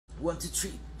1, 2,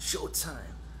 3,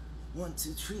 showtime. 1,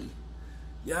 2, 3.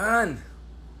 Yan.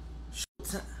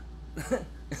 Showtime.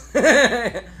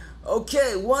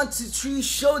 Okay, 1, 2, 3,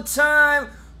 showtime.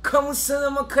 Kamusta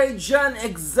naman kayo dyan?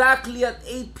 Exactly at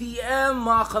 8 p.m.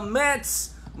 mga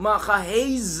ka-Mets, mga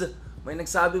ka-Haze. May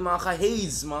nagsabi mga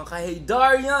ka-Haze, mga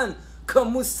ka-Haydarian.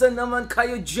 Kamusta naman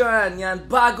kayo dyan? Yan,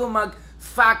 bago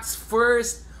mag-facts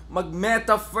first,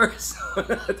 mag-meta first.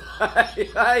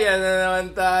 Ayan na naman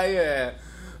tayo eh.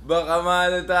 Baka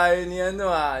malo tayo ni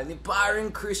ni paring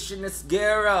Christian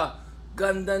Esguerra.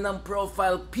 Ganda ng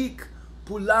profile pic.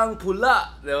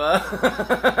 Pulang-pula, di ba?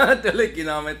 Tuloy,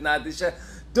 kinoment natin siya.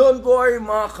 Don't worry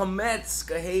mga ka-Mets,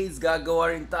 ka-Haze,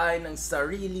 gagawa rin tayo ng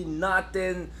sarili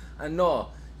natin,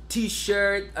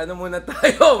 t-shirt, muna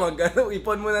tayo,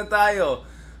 ipon muna tayo.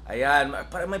 Ayan,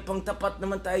 para may pangtapat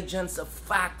naman tayo dyan sa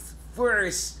facts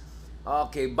first.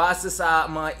 Okay, base sa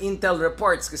mga intel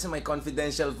reports, kasi may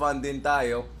confidential fund din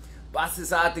tayo. Base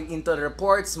sa ating intel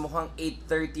reports, mukhang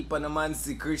 8:30 pa naman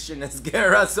si Christian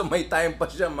Esguerra, so may time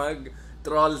pa siya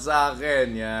mag-troll sa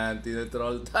akin. Yan,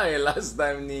 tinotroll tayo last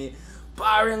time ni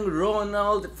Parang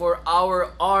Ronald for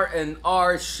our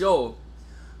R&R show.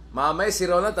 Mamay si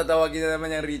Ronald, tatawagin na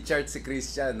naman yung Richard si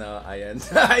Christian, no? Ayan,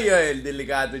 tayo,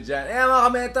 delikado dyan. Mga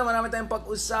kameta, marami tayong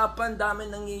pag-usapan, dami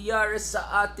nangyayari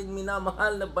sa ating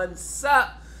minamahal na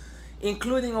bansa.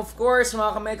 Including, of course,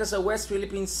 mga kameta sa West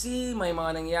Philippine Sea, may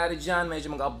mga nangyayari dyan, medyo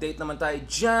mag-update naman tayo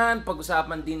dyan.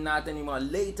 Pag-usapan din natin yung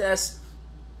mga latest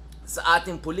sa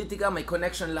ating politika, may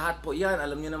connection lahat po yan.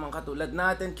 Alam nyo naman katulad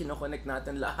natin, kinoconnect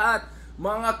natin lahat.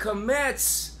 Mga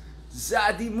ka-Mets,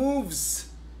 Zaddy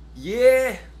moves.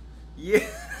 Yeah.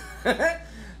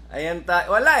 Ayan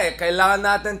tayo. Wala eh, kailangan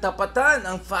natin tapatan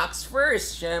ang facts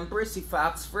first. Siyempre, si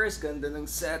facts first, ganda ng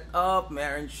setup.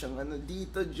 Meron siyang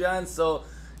dito dyan. So,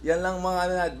 yan lang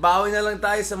mga bawi na lang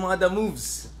tayo sa mga the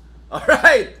moves.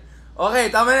 Alright. Okay,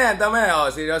 tama na yan.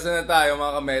 Seryoso na tayo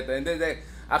mga ka-Meta.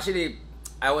 Actually,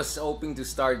 I was hoping to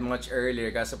start much earlier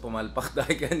kasi pumalpak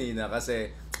tayo kanina kasi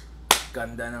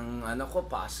ganda ng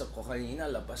pasok ko kanina,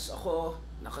 labas ako,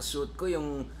 nakasuot ko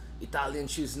yung Italian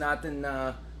shoes natin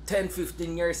na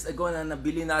 10-15 years ago na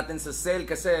nabili natin sa sale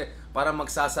kasi para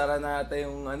magsasara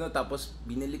natin yung tapos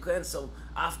binili ko yan. So,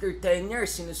 after 10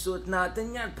 years, sinusuot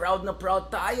natin yan. Proud na proud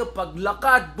tayo.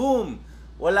 Paglakad, boom!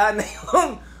 Wala na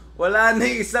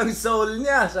yung isang sole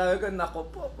niya. Sabi ko, nako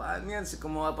po, paano yan?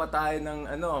 Kumuha pa tayo ng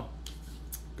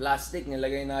plastic,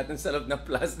 nilagay natin sa loob ng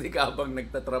plastic habang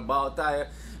nagtatrabaho tayo.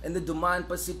 And then dumaan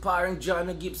pa si parang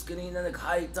Johnny Gibbs kanina,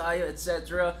 nag-hi tayo,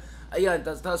 etc. Ayan,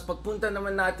 tapos pagpunta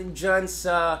naman natin dyan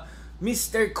sa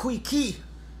Mr. Quickie.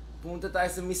 Pumunta tayo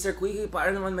sa Mr. Quickie,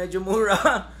 para naman medyo mura.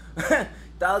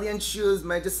 Italian shoes,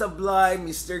 medyo sablay,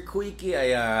 Mr. Quickie,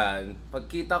 ayan.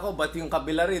 Pagkita ko, ba't yung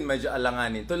kabila rin medyo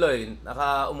alanganin. Tuloy,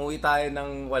 umuwi tayo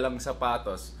ng walang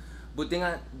sapatos.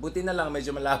 Buti na lang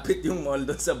medyo malapit yung mall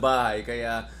doon sa bahay,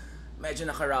 kaya medyo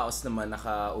nakaraos naman,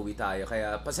 nakauwi tayo.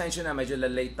 Kaya pasensya na, medyo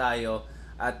late tayo.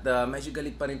 At medyo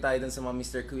galit pa rin tayo dun sa mga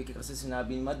Mr. Quickie kasi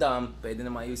sinabi ni Madam, pwede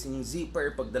na maayusin yung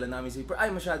zipper. Pagdala namin zipper,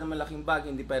 ay masyadong malaking bag,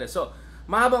 hindi pwede. So,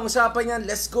 mahabang usapan yan,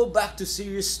 let's go back to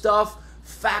serious stuff.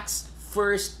 Facts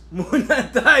first muna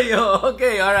tayo.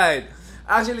 Okay, alright.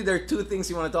 Actually, there are two things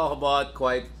we want to talk about,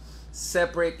 quite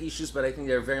separate issues, but I think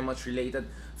they're very much related.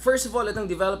 First of all, itong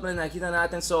development na nakita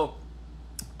natin. So,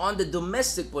 on the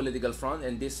domestic political front,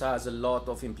 and this has a lot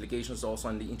of implications also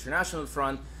on the international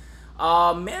front,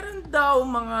 meron daw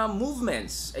mga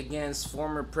movements against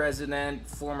former President,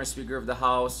 former Speaker of the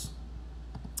House,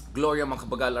 Gloria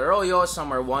Arroyo.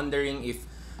 Some are wondering if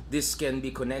this can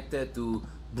be connected to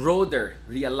broader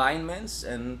realignments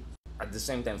and at the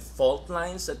same time fault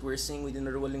lines that we're seeing within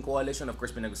the ruling coalition. Of course,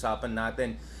 pinag-usapan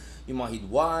natin yung mga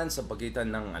hidwan sa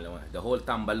pagitan ng the whole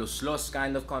tambaluslos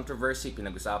kind of controversy.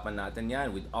 Pinag-usapan natin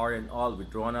yan with R&all, with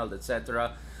Ronald,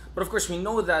 etc. But of course, we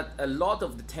know that a lot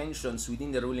of the tensions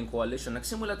within the ruling coalition,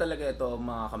 nagsimula talaga ito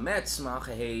mga ka-Mets, mga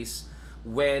ka-Haze,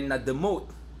 when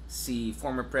na-demote si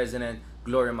former President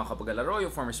Gloria Arroyo,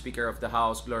 former Speaker of the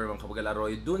House Gloria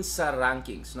Arroyo, dun sa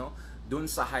rankings, no? Dun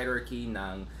sa hierarchy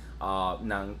ng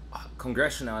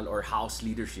congressional or House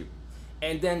leadership.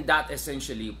 And then that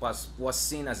essentially was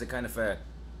seen as a kind of a,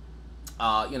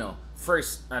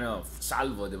 first,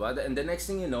 salvo, diba? And the next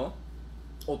thing you know,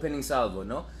 opening salvo,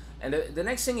 no? And the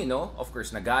next thing you know, of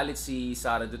course, nagalit si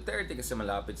Sara Duterte kasi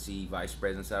malapit si Vice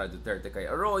President Sara Duterte kay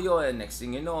Arroyo. And next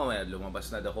thing you know,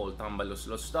 lumabas na the whole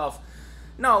tambaluslos stuff.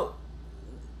 Now,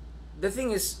 the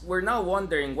thing is, we're now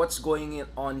wondering what's going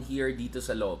on here dito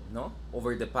sa loob, no?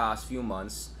 Over the past few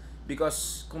months.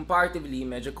 Because comparatively,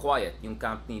 medyo quiet yung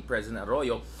camp ni President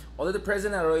Arroyo. Although the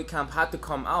President Arroyo camp had to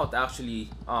come out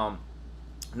actually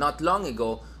not long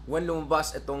ago when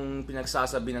lumabas itong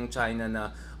pinagsasabi ng China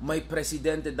na may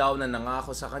presidente daw na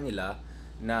nangako sa kanila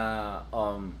na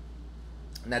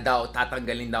daw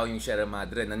tatanggalin daw yung Sierra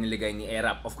Madre na niligay ni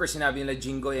Erap. Of course, sinabi nila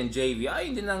Jinggoy and JV,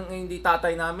 ay hindi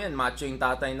tatay namin, macho yung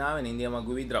tatay namin, hindi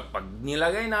mag-withdraw. Pag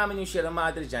nilagay namin yung Sierra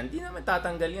Madre dyan, hindi namin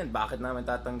tatanggal yan. Bakit namin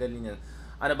tatanggalin yan?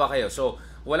 Ano ba kayo? So,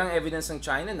 walang evidence ng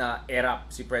China na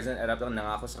Erap, si President Erap lang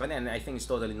nangako sa kanila, and I think it's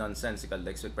totally nonsensical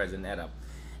like with President Erap.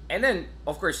 And then,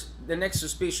 of course, the next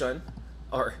suspicion,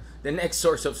 or the next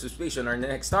source of suspicion, or the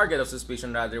next target of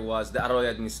suspicion rather, was the Arroyo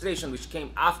administration, which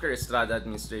came after Estrada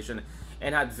administration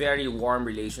and had very warm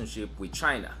relationship with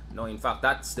China. No, in fact,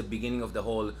 that's the beginning of the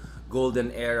whole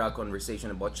golden era conversation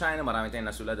about China. Marami tayong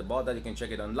nasulat about that. You can check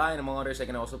it online. Among others, I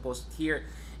can also post it here.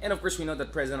 And of course, we know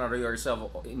that President Arroyo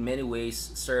herself, in many ways,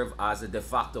 served as a de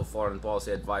facto foreign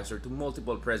policy advisor to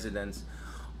multiple presidents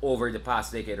over the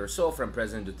past decade or so, from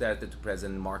President Duterte to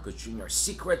President Marcos Jr.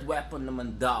 Secret weapon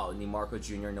naman daw ni Marcos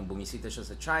Jr. nang bumisita siya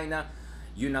sa China.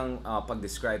 Yun ang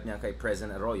pag-describe niya kay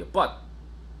President Arroyo. But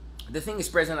the thing is,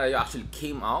 President Arroyo actually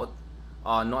came out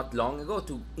not long ago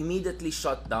to immediately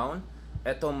shut down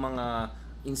etong mga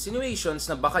insinuations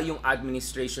na baka yung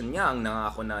administration niya ang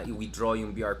nangako na i-withdraw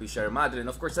yung BRP Sierra Madre. And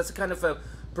of course, that's a kind of a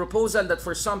proposal that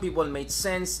for some people made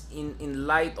sense in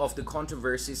light of the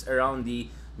controversies around the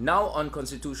now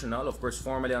unconstitutional, of course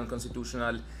formally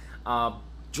unconstitutional,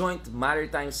 Joint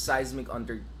Maritime Seismic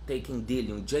Undertaking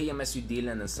Deal, yung JMSU deal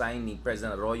na na-sign ni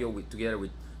President Arroyo together with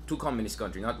two communist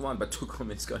countries, not one but two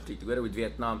communist countries, together with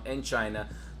Vietnam and China,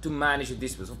 to manage the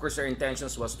disputes. Of course, their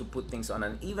intentions was to put things on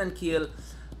an even keel,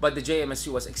 but the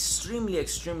JMSU was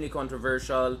extremely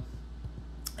controversial,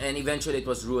 and eventually it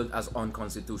was ruled as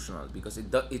unconstitutional because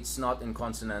it's not in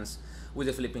consonance with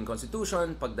the Philippine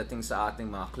Constitution pagdating sa ating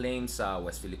mga claims sa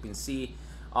West Philippine Sea.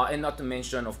 And not to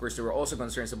mention, of course, there were also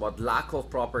concerns about lack of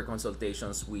proper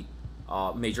consultations with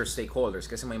major stakeholders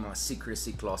kasi may mga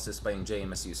secrecy clauses pa yung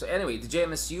JMSU. So anyway, the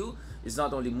JMSU is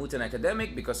not only moot and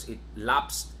academic because it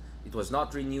lapsed, it was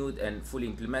not renewed and fully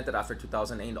implemented after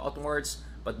 2008 onwards,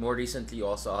 but more recently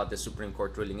also had the Supreme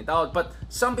Court ruling it out. But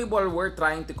some people were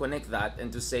trying to connect that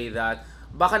and to say that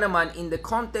baka naman in the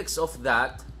context of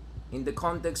that,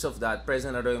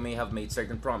 President Arroyo may have made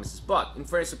certain promises. But in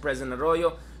fairness to President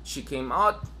Arroyo, she came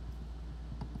out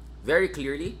very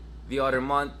clearly the other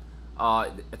month,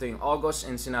 ito yung August,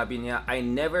 and sinabi niya, I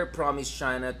never promised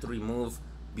China to remove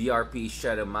BRP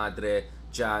Sierra Madre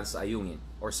dyan sa Ayungin,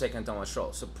 or Second Thomas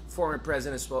Shoal. So former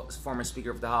President, former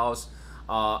Speaker of the House,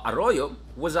 Arroyo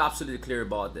was absolutely clear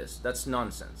about this. That's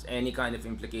nonsense. Any kind of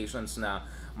implications na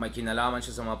may kinalaman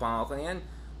siya sa mga pangako niyan,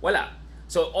 wala.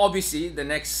 So obviously, the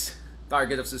next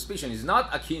target of suspicion is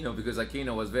not Aquino, because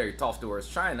Aquino was very tough towards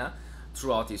China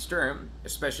throughout his term,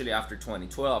 especially after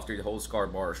 2012, after the whole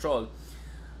Scarborough Shoal.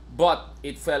 But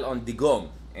it fell on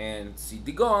Digong. And si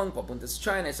Digong, papunta sa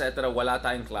China, etc. Wala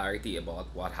tayong clarity about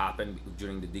what happened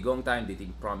during the Digong time. Did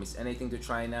he promise anything to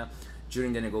China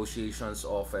during the negotiations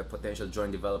of a potential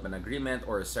joint development agreement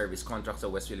or a service contract sa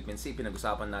West Philippine Sea?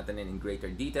 Pinag-usapan natin in greater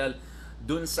detail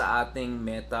dun sa ating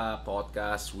Meta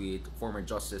podcast with former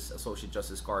Associate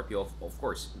Justice Carpio, of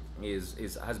course,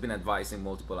 has been advising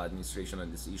multiple administration on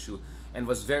this issue and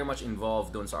was very much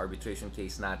involved dun sa arbitration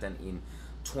case natin in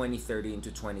 2013 to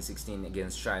 2016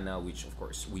 against China, which of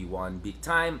course we won big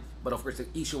time. But of course the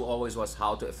issue always was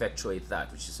how to effectuate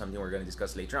that, which is something we're going to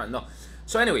discuss later on. No,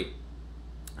 so anyway,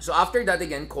 so after that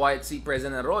again, quiet si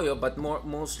President Arroyo, but more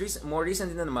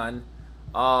recently na naman,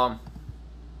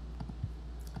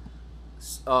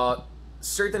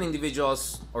 certain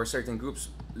individuals or certain groups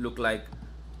look like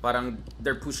parang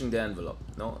they're pushing the envelope,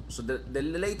 no? So the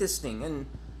latest thing, and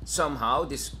somehow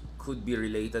this could be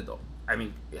related, I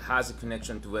mean, it has a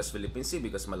connection to West Philippine Sea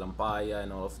because Malampaya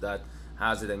and all of that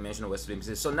has a dimension of West Philippine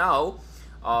Sea. So now,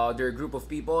 there are a group of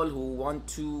people who want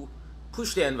to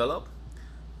push the envelope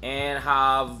and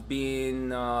have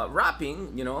been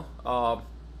wrapping,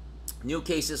 new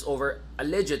cases over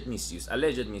alleged misuse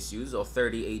of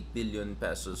 38 billion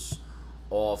pesos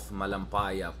of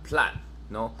Malampaya plan,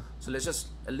 no? So let's just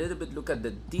a little bit look at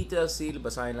the details here.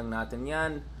 Basahin lang natin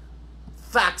yan.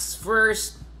 Facts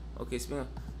first. Okay, speaking of,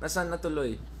 nasaan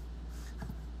natuloy?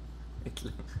 Wait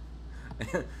lang.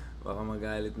 Baka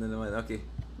magalit na naman. Okay.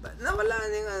 Nawala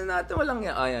na yung natin. Walang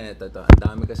yan. Ayan, ito. Ang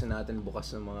dami kasi natin bukas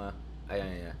ng mga...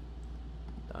 Ayan.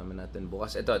 Dami natin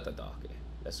bukas. Ito. Okay.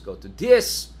 Let's go to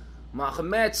this. Mga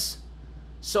kamets.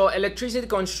 So, electricity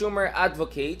consumer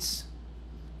advocates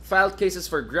filed cases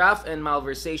for graft and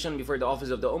malversation before the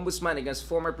Office of the Ombudsman against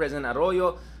former President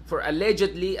Arroyo for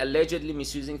allegedly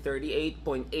misusing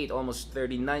 38.8, almost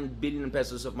 39 billion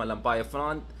pesos of Malampaya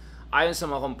fund Ayon sa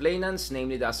mga complainants,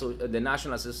 namely the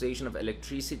National Association of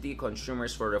Electricity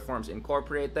Consumers for Reforms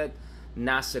Incorporated,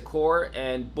 NASECOR,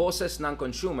 and Boses ng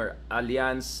Consumer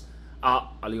Alliance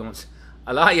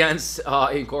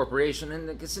Incorporation,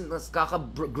 and kasi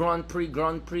Grand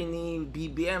Prix ni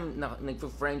BBM,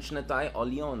 nagpa-French na tayo,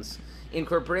 Alliance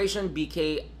Incorporation,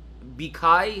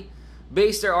 BKI,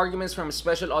 based their arguments from a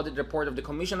special audit report of the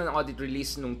Commission on Audit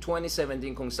released noong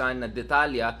 2017 kung saan na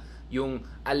detalya yung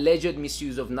alleged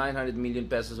misuse of 900 million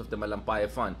pesos of the Malampaya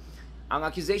Fund. Ang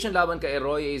accusation laban kay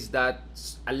Arroyo is that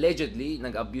allegedly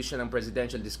nag-abuse siya ng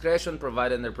presidential discretion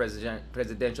provided under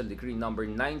Presidential Decree number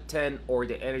 910 or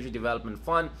the Energy Development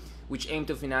Fund, which aimed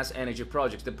to finance energy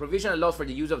projects. The provision allows for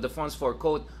the use of the funds for,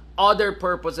 quote, other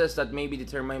purposes that may be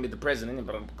determined by the president.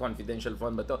 Parang confidential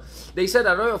fund ba to? They said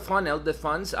Arroyo funneled the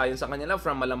funds, ayon sa kanila,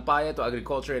 from Malampaya to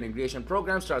agriculture and irrigation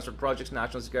programs, transport projects,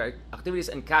 national security activities,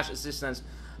 and cash assistance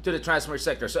to the transport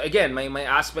sector. So again, may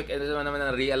aspect naman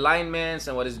ng realignments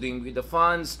and what is doing with the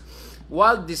funds.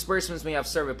 While disbursements may have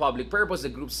served a public purpose, the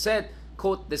group said,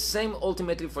 quote, the same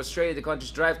ultimately frustrated the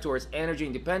country's drive towards energy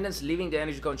independence, leaving the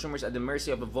energy consumers at the mercy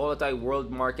of a volatile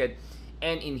world market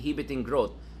and inhibiting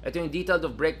growth. Ito yung detailed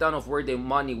breakdown of where the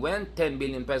money went. 10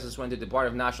 billion pesos went to the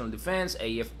Department of National Defense,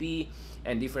 AFP,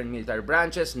 and different military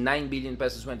branches. 9 billion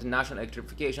pesos went to National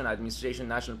Electrification Administration,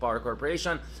 National Power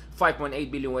Corporation. 5.8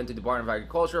 billion went to the Department of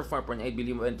Agriculture. 4.8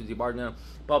 billion went to the Department of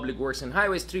Public Works and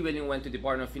Highways. 3 billion went to the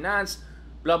Department of Finance.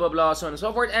 Blah, blah, blah, so on and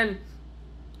so forth. And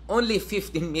only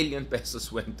 15 million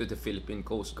pesos went to the Philippine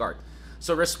Coast Guard.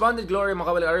 So respondent Gloria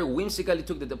Macaulay whimsically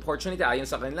took the opportunity, ayon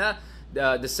sa kanila,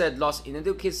 the said loss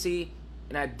inadequacy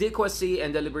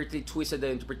and deliberately twisted the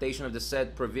interpretation of the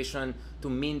said provision to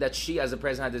mean that she as the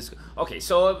president had this. Okay,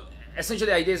 so essentially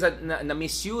the idea is that na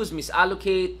misuse,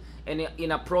 misallocate, and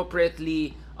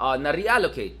inappropriately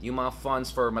na-reallocate yung mga funds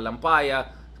for Malampaya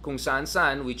kung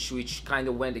saan-saan, which kind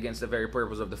of went against the very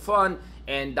purpose of the fund,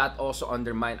 and that also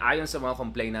undermined, ayon sa mga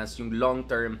complainants, yung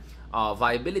long-term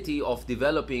viability of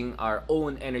developing our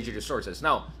own energy resources.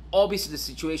 Now, obviously the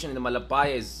situation in the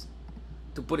Malampaya is,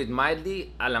 to put it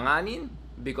mildly, alanganin,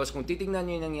 because kung titingnan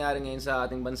nyo yung nangyari ngayon sa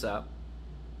ating bansa,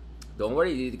 don't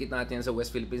worry, didikit natin yan sa West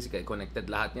Philippines, kaya connected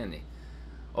lahat yan eh.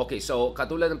 Okay, so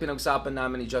katulad ng pinag-usapan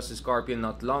namin ni Justice Scorpion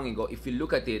not long ago, if you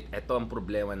look at it, ito ang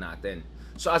problema natin.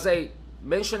 So as I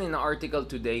mentioned in an article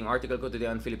today, yung article ko today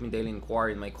on Philippine Daily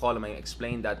Inquiry, in my column, I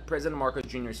explained that President Marcos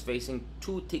Jr. is facing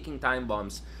 2 ticking time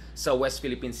bombs sa West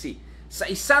Philippine Sea. Sa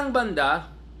isang banda,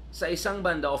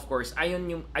 of course,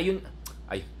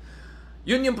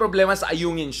 yun yung problema sa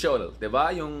Ayungin Shoal, diba?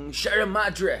 Yung Sierra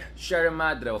Madre,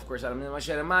 of course, alam niyo naman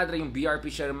Sierra Madre, yung BRP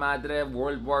Sierra Madre,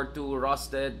 World War II,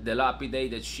 rusted,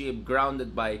 dilapidated ship,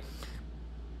 grounded by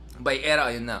era,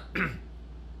 ayun na.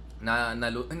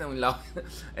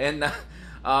 And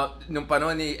nung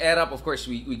panahon ni ERAP, of course,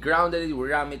 we grounded it, we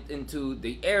rammed it into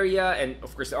the area, and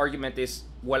of course, the argument is,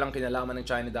 walang kinalaman ng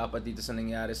China dapat dito sa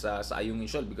nangyari sa Ayungin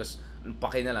Shoal because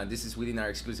pake na lang, this is within our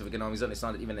exclusive economic zone, it's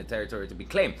not even a territory to be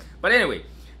claimed. But anyway,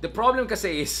 the problem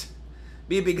kasi is,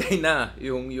 bibigay na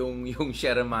yung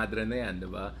Sierra Madre na yan,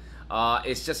 diba?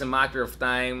 It's just a matter of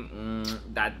time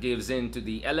that gives in to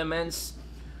the elements.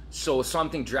 So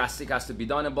something drastic has to be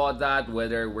done about that,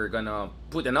 whether we're gonna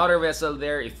put another vessel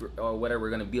there, or whether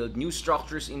we're gonna build new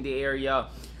structures in the area,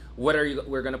 whether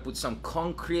we're gonna put some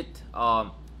concrete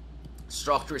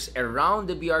structures around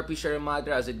the BRP Sierra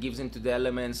Madre as it gives into the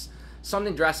elements.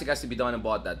 Something drastic has to be done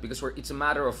about that because it's a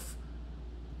matter of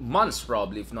months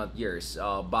probably, if not years,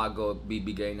 bago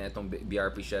bibigay na itong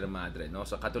BRP Sierra Madre. No?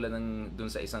 So katulad ng dun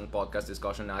sa isang podcast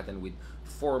discussion natin with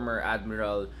former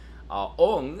Admiral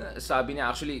Ong, sabi niya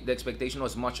actually the expectation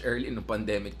was much early in the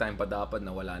pandemic time pa dapat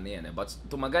na wala na yan. But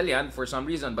tumagal yan for some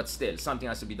reason, but still, something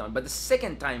has to be done. But the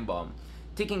second time bomb,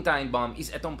 ticking time bomb,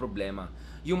 is etong problema.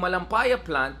 Yung Malampaya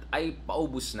plant ay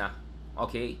paubos na.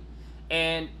 Okay?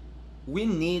 And we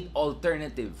need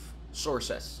alternative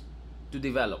sources to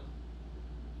develop.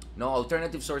 No,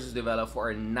 alternative sources develop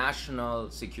for our national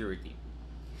security.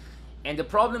 And the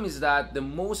problem is that the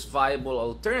most viable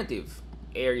alternative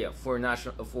area for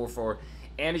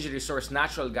energy resource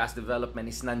natural gas development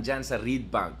is nandyan sa Reed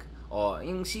Bank. O,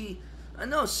 yung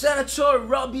Senator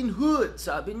Robin Hood,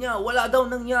 sabi niya, wala daw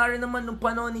nangyari naman nung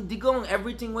panahon ni Digong.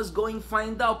 Everything was going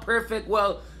fine daw. Perfect.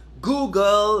 Well,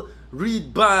 Google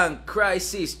Reed Bank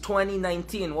crisis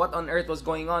 2019. What on earth was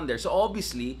going on there? So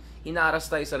obviously, inaaras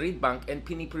tayo sa Reed Bank and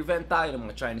piniprevent tayo ng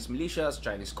mga Chinese militias,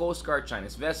 Chinese Coast Guard,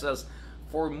 Chinese vessels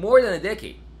for more than a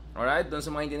decade. Alright? Doon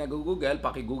sa mga hindi nag-google,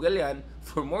 paki-google yan.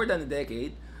 For more than a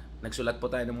decade, nagsulat po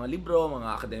tayo ng mga libro,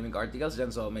 mga academic articles dyan,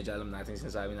 so medyo alam natin yung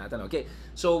sinasabi natin. Okay,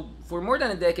 so for more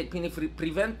than a decade,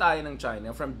 prevent tayo ng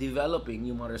China from developing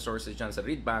yung mga resources dyan sa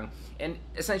reed bank, and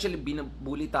essentially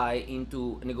binubuli tayo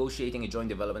into negotiating a joint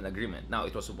development agreement. Now,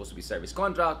 it was supposed to be service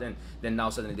contract, and then now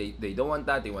suddenly they don't want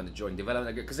that, they want a joint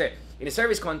development agreement. Kasi in a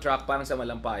service contract, parang sa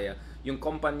malampaya, yung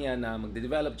kumpanya na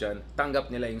magde-develop dyan,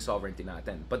 tanggap nila yung sovereignty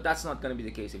natin. But that's not gonna be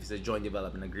the case if it's a joint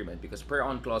development agreement, because per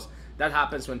UNCLOS, that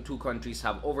happens when two countries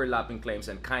have overlapping claims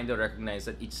and kind of recognize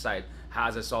that each side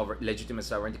has a legitimate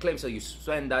sovereignty claim, so you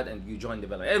send that and you join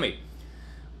development. Anyway,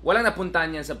 walang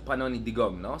napuntahan yan sa panahon ni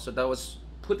Digong, no? So that was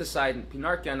put aside,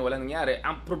 pinark yan, walang nangyari.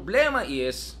 Ang problema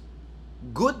is,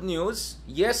 good news,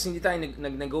 yes, hindi tayo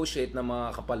nag-negotiate ng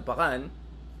mga kapalpakan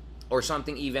or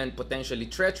something even potentially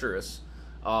treacherous,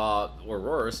 or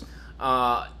worse,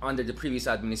 under the previous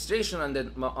administration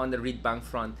on the reed bank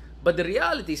front. But the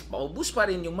reality is, paubos pa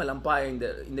rin yung malampaya in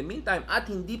the meantime, at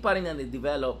hindi pa rin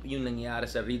na-develop yung nangyayari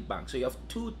sa reed bank. So you have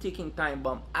two ticking time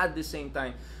bomb at the same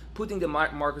time, putting the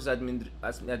Marcos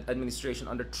administration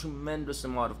under tremendous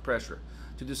amount of pressure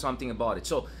to do something about it.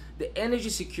 So the energy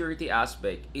security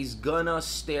aspect is gonna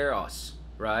stare us,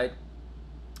 right?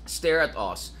 Stare at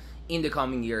us in the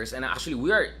coming years, and actually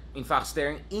we are in fact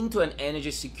staring into an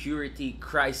energy security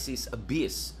crisis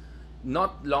abyss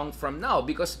not long from now,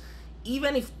 because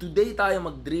even if today tayo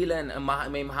mag-drill and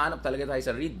may mahanap talaga tayo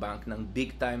sa reed bank ng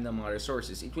big time ng mga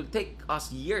resources, it will take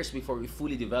us years before we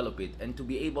fully develop it, and to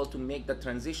be able to make the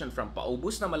transition from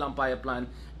paubos na malampaya plan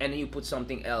and then you put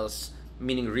something else,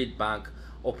 meaning reed bank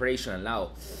operational.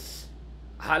 Now,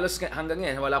 halos hanggang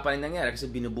ngayon, wala pa rin nangyari kasi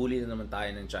binubuli na naman tayo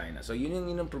ng China. So yun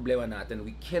yung problema natin.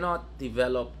 We cannot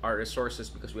develop our resources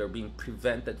because we are being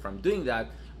prevented from doing that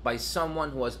by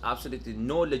someone who has absolutely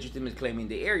no legitimate claim in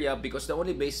the area, because the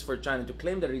only basis for China to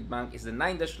claim the reed bank is the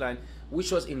 9-dash line,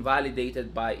 which was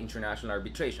invalidated by international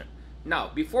arbitration. Now,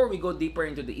 before we go deeper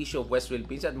into the issue of West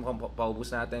Philippines, at mukhang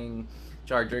paubos natin yung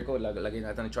charger ko, lagay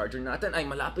natin ang charger natin, ay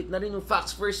malapit na rin yung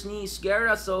facts first ni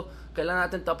Sara, so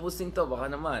kailangan natin tapusin to, baka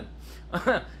naman.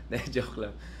 Joke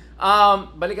lang.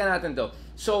 Balikan natin to.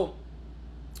 So,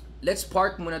 let's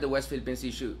park muna the West Philippines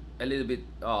issue a little bit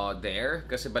there,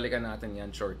 kasi balikan natin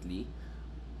yan shortly.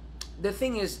 The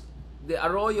thing is, the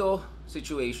Arroyo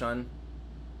situation,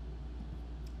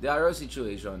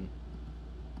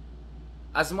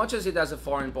 as much as it has a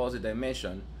foreign policy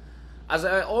dimension, as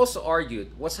I also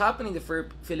argued, what's happening in the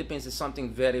Philippines is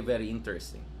something very, very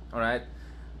interesting. All right?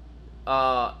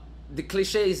 The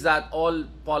cliche is that all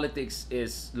politics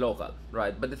is local,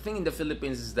 right? But the thing in the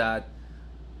Philippines is that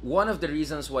one of the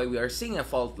reasons why we are seeing a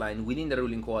fault line within the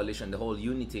ruling coalition, the whole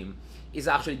unity team, is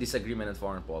actually disagreement on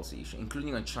foreign policy issue,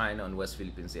 including on China, on West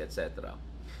Philippines, etc.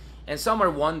 And some are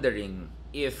wondering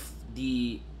if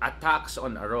the attacks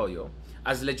on Arroyo,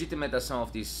 as legitimate as some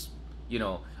of these, the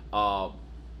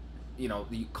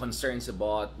concerns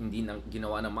about hindi nang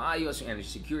ginawa na maayos yung energy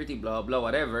security, blah blah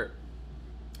whatever.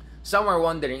 Some are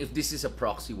wondering if this is a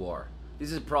proxy war. This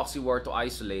is a proxy war to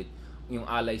isolate yung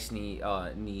allies ni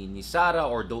Sara,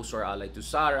 or those who are allied to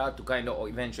Sara, to kind of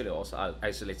eventually also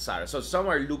isolate Sara. So some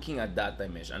are looking at that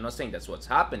dimension. I'm not saying that's what's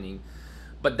happening,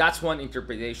 but that's one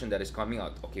interpretation that is coming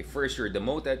out. Okay, first, you're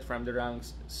demoted from the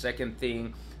ranks. Second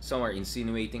thing, some are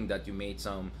insinuating that you made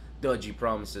some dodgy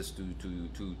promises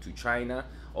to China.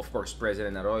 Of course,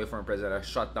 President Arroyo, former president, has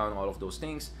shut down all of those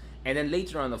things. And then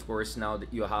later on, of course, now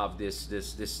that you have this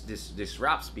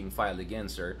raps being filed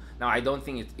against her. Now, I don't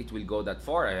think it will go that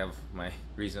far. I have my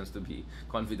reasons to be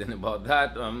confident about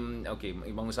that. Okay,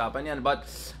 ibang usapan yan. But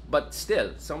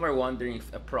still, some are wondering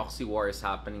if a proxy war is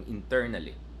happening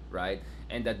internally, right?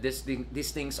 And that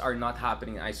these things are not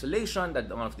happening in isolation, that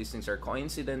none of these things are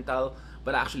coincidental,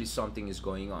 but actually something is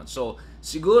going on. So,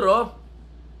 siguro,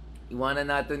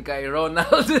 iwanan natin kay Ronald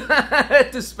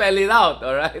to spell it out,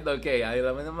 alright? Okay,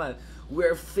 ayaw naman.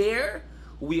 We're fair,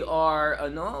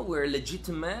 we're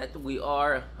legitimate, we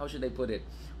are, how should I put it?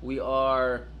 We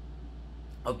are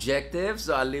objective,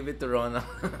 so I'll leave it to Ronald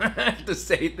to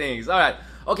say things. Alright,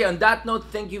 okay, on that note,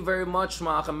 thank you very much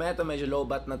mga kameta, medyo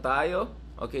low-bat na tayo,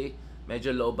 okay?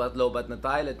 Medyo low-bat na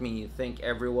tayo. Let me thank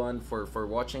everyone for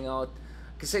watching out.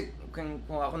 Kasi kung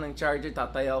ako ng charger,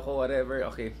 tatayo ako, whatever,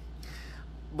 okay.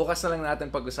 Bukas na lang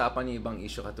natin pag-usapan yung ibang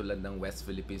issue katulad ng West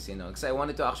Philippine Sea. Kasi I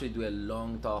wanted to actually do a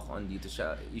long talk on dito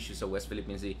siya, issue sa West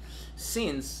Philippine Sea.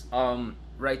 Since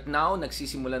right now,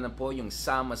 nagsisimula na po yung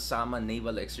sama-sama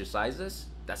naval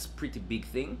exercises. That's pretty big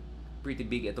thing. Pretty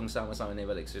big itong sama-sama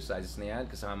naval exercises na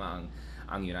yan. Kasama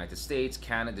ang United States,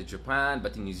 Canada, Japan,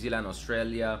 but in New Zealand,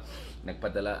 Australia,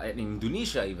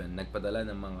 Indonesia even, nagpadala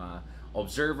ng mga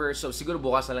observers. So siguro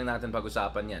bukas na lang natin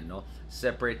pag-usapan yan, no?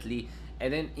 Separately. And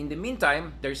then, in the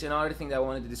meantime, there's another thing that I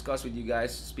wanted to discuss with you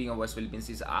guys, speaking of West Philippines,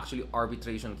 is actually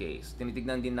arbitration case.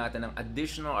 Tinitignan din natin ang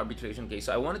additional arbitration case.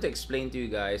 So I wanted to explain to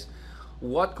you guys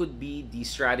what could be the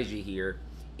strategy here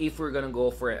if we're gonna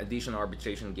go for an additional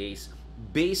arbitration case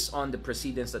based on the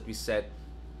precedents that we set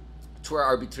to our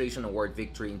arbitration award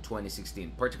victory in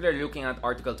 2016. Particularly looking at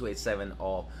Article 287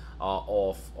 of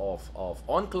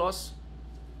UNCLOS,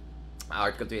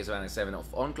 Article 287 of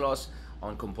UNCLOS,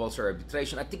 on compulsory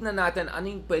arbitration, at tignan natin ano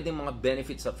yung pwedeng mga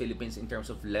benefits sa Philippines in terms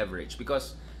of leverage.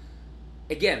 Because,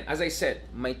 again, as I said,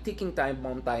 may ticking time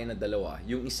bomb tayo na dalawa.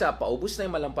 Yung isa, paubos na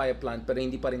yung Malampaya plant, pero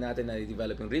hindi pa rin natin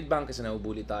na-develop yung reed bank kasi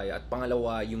nahubuli tayo. At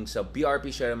pangalawa, yung sa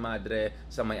BRP Sierra Madre,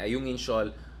 sa may Ayungin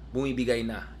Shoal, bumibigay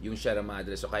na yung Sierra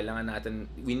Madre. So, kailangan natin,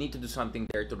 we need to do something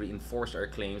there to reinforce our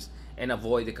claims and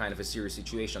avoid the kind of a serious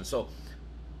situation. So,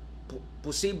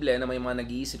 posible na may mga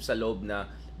nag-iisip sa loob na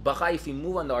baka if we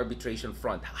move on the arbitration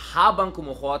front, habang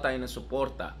kumukuha tayo ng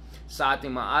suporta sa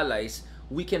ating mga allies,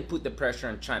 we can put the pressure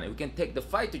on China. We can take the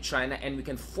fight to China and we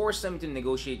can force them to the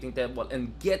negotiating table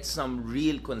and get some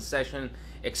real concession,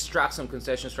 extract some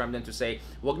concessions from them to say,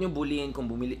 wag niyo bulihin kung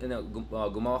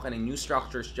gumawa ka ng new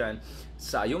structures dyan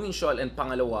sa Ayungin Shoal. And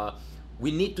pangalawa,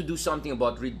 we need to do something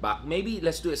about readback. Maybe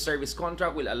let's do a service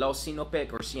contract. We'll allow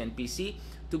Sinopec or CNPC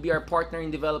to be our partner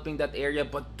in developing that area,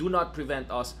 but do not prevent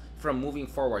us from moving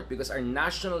forward because our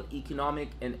national economic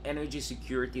and energy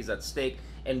security is at stake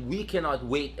and we cannot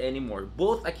wait anymore.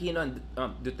 Both Aquino and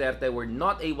Duterte were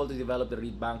not able to develop the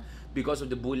reed bank because of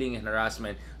the bullying and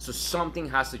harassment. So something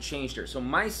has to change there. So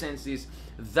my sense is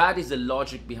that is the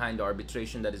logic behind the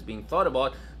arbitration that is being thought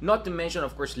about, not to mention,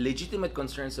 of course, legitimate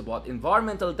concerns about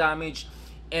environmental damage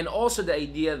and also the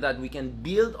idea that we can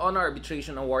build on our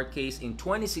arbitration award case in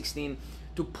 2016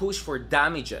 to push for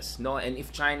damages, no? And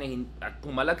if China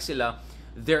pumalag sila,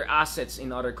 their assets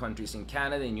in other countries, in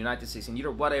Canada, in United States, in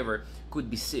Europe, whatever,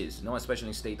 could be seized, no?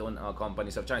 Especially state-owned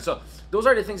companies of China. So those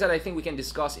are the things that I think we can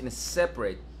discuss in a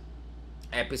separate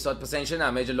episode. Pasensya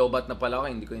na, medyo lobat na pala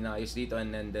ako, hindi ko inaayos dito.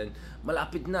 And then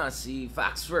malapit na si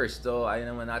Facts First. So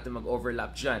ayaw naman natin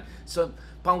mag-overlap dyan. So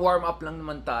pang warm up lang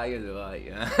naman tayo, diba?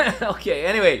 Okay,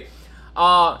 anyway.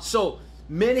 So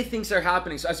many things are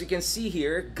happening. So as you can see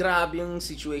here, grabe yung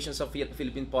situations of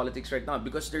Philippine politics right now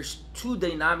because there's two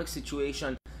dynamic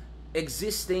situations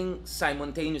existing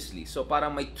simultaneously. So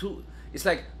parang may two, it's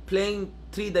like playing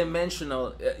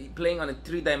playing on a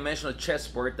three-dimensional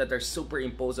chessboard that are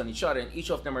superimposed on each other, and each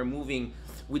of them are moving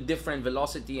with different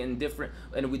velocity and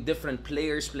with different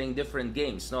players playing different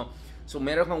games, no? So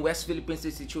meron kang West Philippines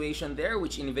situation there,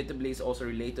 which inevitably is also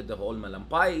related to the whole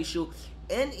Malampaya issue,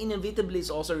 and inevitably is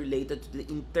also related to the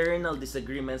internal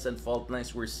disagreements and fault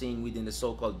lines we're seeing within the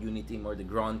so-called unity or the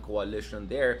Grand Coalition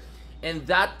there. And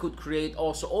that could create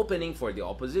also opening for the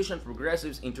opposition,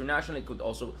 progressives, internationally. It could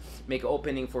also make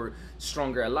opening for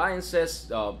stronger alliances,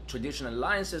 traditional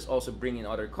alliances, also bring in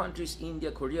other countries,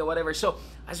 India, Korea, whatever. So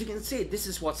as you can see, this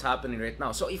is what's happening right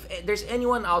now. So if there's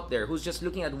anyone out there who's just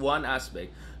looking at one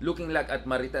aspect, looking like at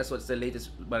Marites, what's the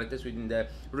latest Marites within the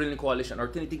ruling coalition, or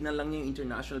tinitignan lang yung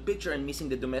international picture and missing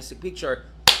the domestic picture,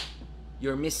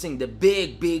 you're missing the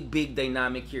big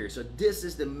dynamic here. So this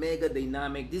is the mega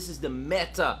dynamic, this is the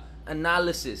meta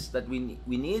analysis that we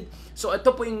need. So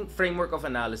ito po yung framework of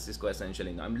analysis ko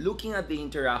essentially. No? I'm looking at the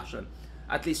interaction,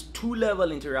 at least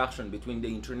two-level interaction between the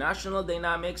international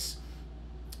dynamics,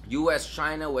 US,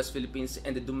 China, West Philippines,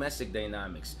 and the domestic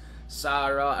dynamics.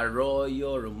 Sara,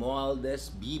 Arroyo, Romualdez,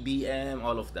 BBM,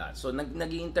 all of that. So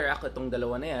nag-interact itong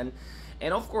dalawa na yan.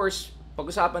 And of course,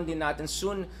 pag-usapan din natin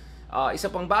soon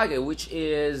isa pang bagay, which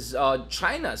is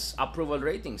China's approval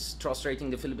ratings. Trust rating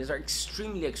in the Philippines are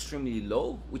extremely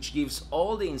low, which gives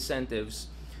all the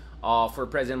incentives for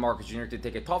President Marcos Jr. to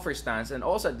take a tougher stance, and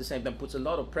also at the same time puts a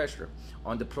lot of pressure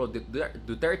on the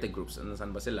pro-Duterte groups.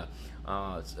 Saan ba sila?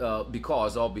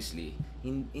 Because obviously,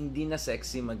 hindi na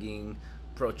sexy maging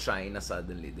pro-China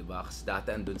suddenly, di ba? Kasi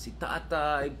dati andun si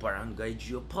Tatay, barangay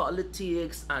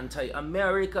geopolitics,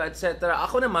 anti-America, etc.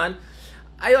 Ako naman,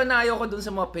 ayaw ko dun sa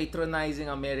mga patronizing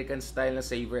American style na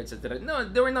savior, etc. No,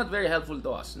 they were not very helpful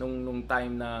to us nung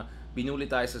time na binuli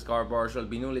tayo sa Scarborough Shoal,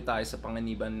 binuli tayo sa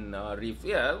Panganiban Reef.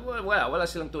 Yeah, wala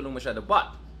silang tulong masyado.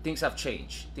 But things have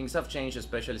changed. Things have changed,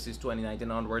 especially since 2019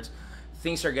 onwards.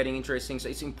 Things are getting interesting. So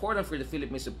it's important for the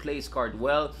Philippines to play his card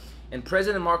well. And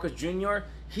President Marcos Jr.,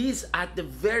 he's at the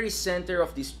very center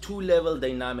of this two-level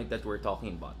dynamic that we're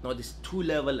talking about. No, this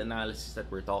two-level analysis that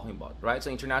we're talking about, right?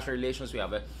 So international relations, we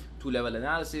have a two-level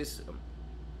analysis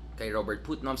kay Robert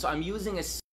Putnam. So I'm using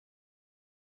a